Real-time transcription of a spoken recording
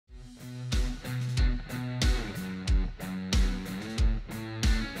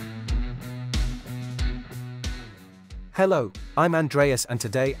Hello, I'm Andreas and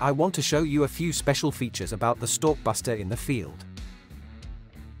today I want to show you a few special features about the StalkBuster in the field.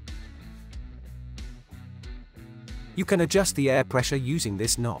 You can adjust the air pressure using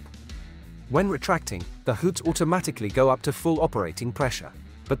this knob. When retracting, the hoods automatically go up to full operating pressure,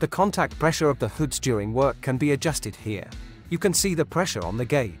 but the contact pressure of the hoods during work can be adjusted here. You can see the pressure on the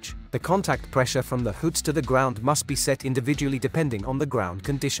gauge. The contact pressure from the hoods to the ground must be set individually depending on the ground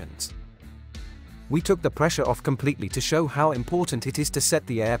conditions. We took the pressure off completely to show how important it is to set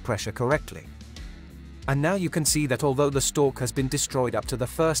the air pressure correctly. And now you can see that although the stalk has been destroyed up to the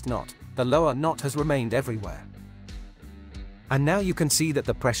first knot, the lower knot has remained everywhere. And now you can see that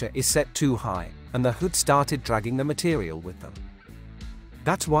the pressure is set too high, and the hood started dragging the material with them.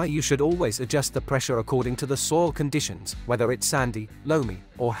 That's why you should always adjust the pressure according to the soil conditions, whether it's sandy, loamy,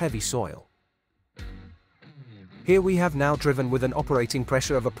 or heavy soil. Here we have now driven with an operating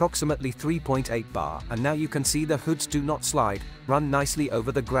pressure of approximately 3.8 bar, and now you can see the hoods do not slide, run nicely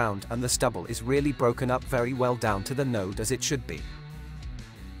over the ground, and the stubble is really broken up very well down to the node as it should be.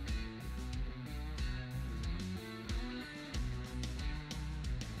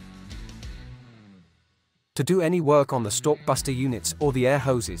 To do any work on the StalkBuster units or the air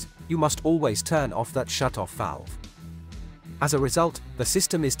hoses, you must always turn off that shut-off valve. As a result, the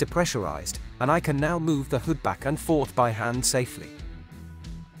system is depressurized, and I can now move the hood back and forth by hand safely.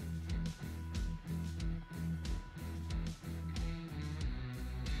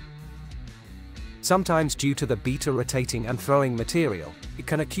 Sometimes due to the beater rotating and throwing material, it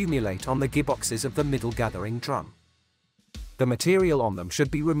can accumulate on the gearboxes of the middle gathering drum. The material on them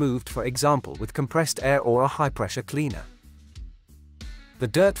should be removed, for example with compressed air or a high-pressure cleaner. The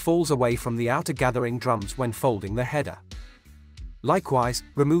dirt falls away from the outer gathering drums when folding the header. Likewise,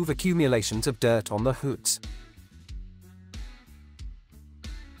 remove accumulations of dirt on the hoods.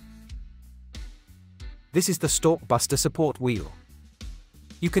 This is the StalkBuster support wheel.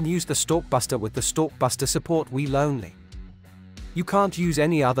 You can use the StalkBuster with the StalkBuster support wheel only. You can't use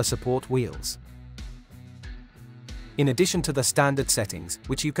any other support wheels. In addition to the standard settings,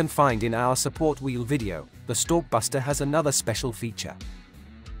 which you can find in our support wheel video, the StalkBuster has another special feature.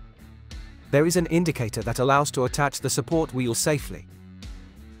 There is an indicator that allows to attach the support wheel safely.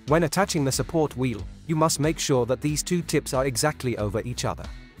 When attaching the support wheel, you must make sure that these two tips are exactly over each other.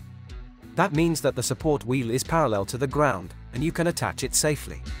 That means that the support wheel is parallel to the ground, and you can attach it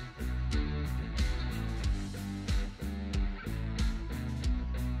safely.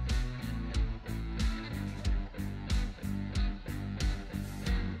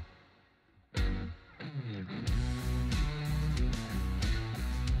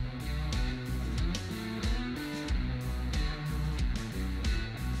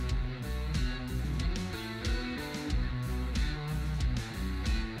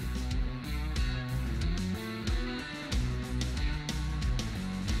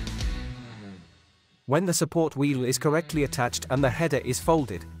 When the support wheel is correctly attached and the header is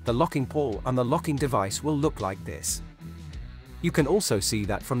folded, the locking pawl and the locking device will look like this. You can also see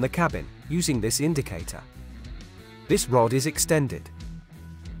that from the cabin, using this indicator. This rod is extended.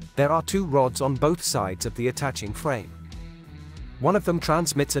 There are two rods on both sides of the attaching frame. One of them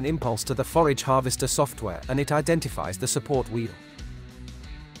transmits an impulse to the forage harvester software and it identifies the support wheel.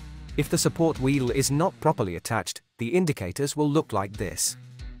 If the support wheel is not properly attached, the indicators will look like this.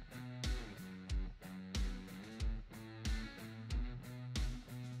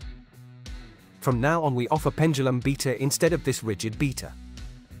 From now on we offer Pendulum beater instead of this rigid beater.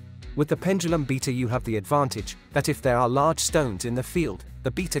 With the Pendulum beater you have the advantage that if there are large stones in the field, the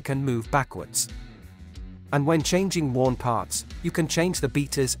beater can move backwards. And when changing worn parts, you can change the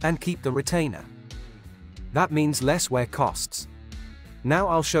beaters and keep the retainer. That means less wear costs. Now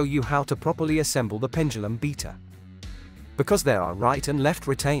I'll show you how to properly assemble the Pendulum beater. Because there are right and left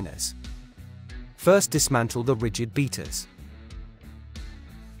retainers. First dismantle the rigid beaters.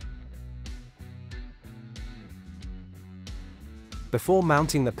 Before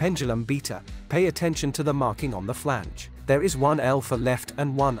mounting the Pendulum beater, pay attention to the marking on the flange. There is one L for left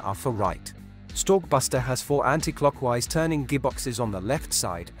and one R for right. StalkBuster has 4 anti-clockwise turning gearboxes on the left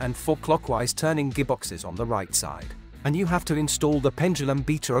side and 4 clockwise turning gearboxes on the right side. And you have to install the Pendulum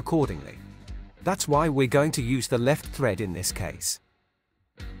beater accordingly. That's why we're going to use the left thread in this case.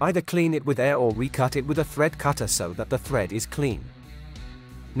 Either clean it with air or recut it with a thread cutter so that the thread is clean.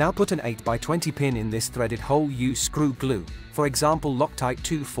 Now put an 8x20 pin in this threaded hole. Use screw glue, for example Loctite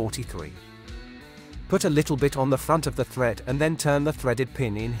 243. Put a little bit on the front of the thread and then turn the threaded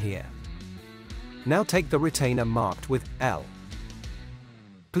pin in here. Now take the retainer marked with L.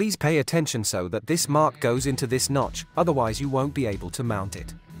 Please pay attention so that this mark goes into this notch, otherwise you won't be able to mount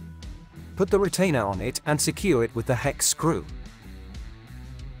it. Put the retainer on it and secure it with the hex screw.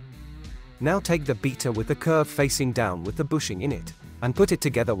 Now take the beater with the curve facing down with the bushing in it, and put it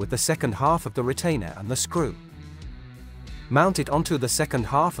together with the second half of the retainer and the screw. Mount it onto the second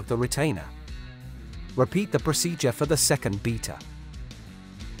half of the retainer. Repeat the procedure for the second beater.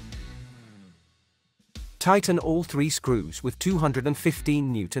 Tighten all 3 screws with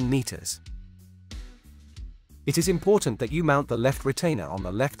 215 Newton meters. It is important that you mount the left retainer on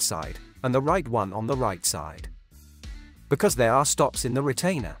the left side, and the right one on the right side, because there are stops in the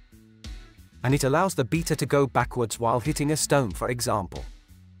retainer, and it allows the beater to go backwards while hitting a stone, for example.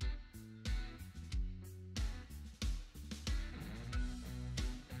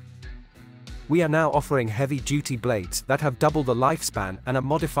 We are now offering heavy-duty blades that have double the lifespan and a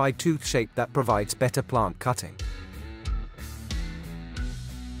modified tooth shape that provides better plant cutting.